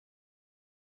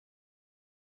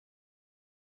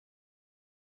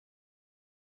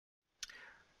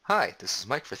Hi, this is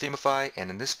Mike for Themify, and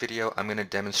in this video I'm going to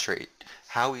demonstrate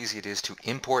how easy it is to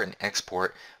import and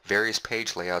export various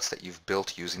page layouts that you've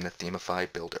built using the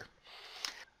Themify builder.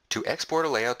 To export a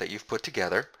layout that you've put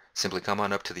together, simply come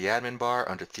on up to the admin bar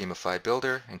under Themify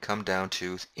Builder and come down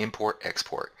to Import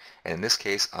Export. And in this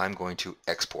case I'm going to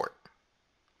export.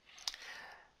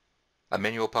 A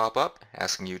menu will pop up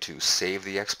asking you to save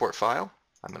the export file.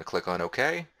 I'm going to click on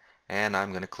OK, and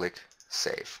I'm going to click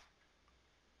Save.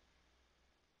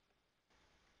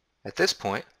 At this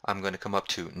point, I'm going to come up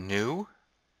to New,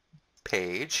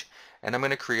 Page, and I'm going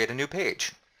to create a new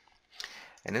page.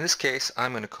 And in this case,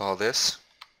 I'm going to call this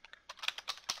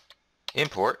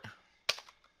Import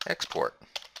Export.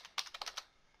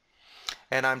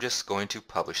 And I'm just going to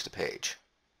publish the page.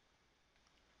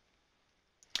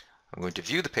 I'm going to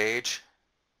view the page,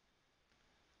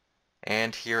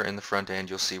 and here in the front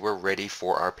end you'll see we're ready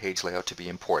for our page layout to be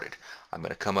imported. I'm going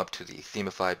to come up to the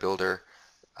Themify Builder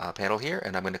panel here,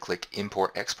 and I'm going to click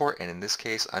Import Export, and in this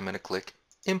case I'm going to click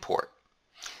Import.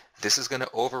 This is going to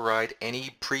override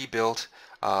any pre-built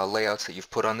layouts that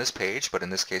you've put on this page, but in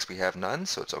this case we have none,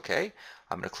 so it's okay.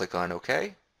 I'm going to click on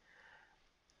OK,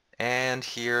 and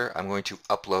here I'm going to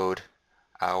upload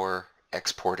our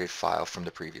exported file from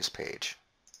the previous page.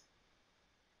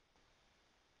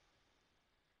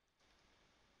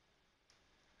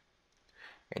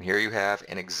 And here you have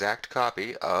an exact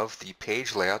copy of the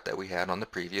page layout that we had on the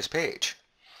previous page.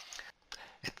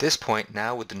 At this point,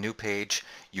 now with the new page,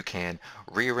 you can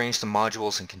rearrange the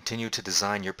modules and continue to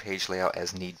design your page layout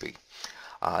as need be.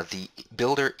 The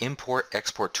Builder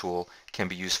Import-Export tool can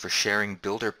be used for sharing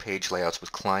Builder page layouts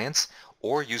with clients,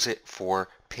 or use it for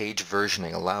page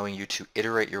versioning, allowing you to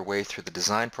iterate your way through the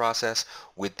design process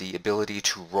with the ability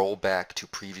to roll back to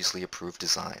previously approved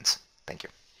designs. Thank you.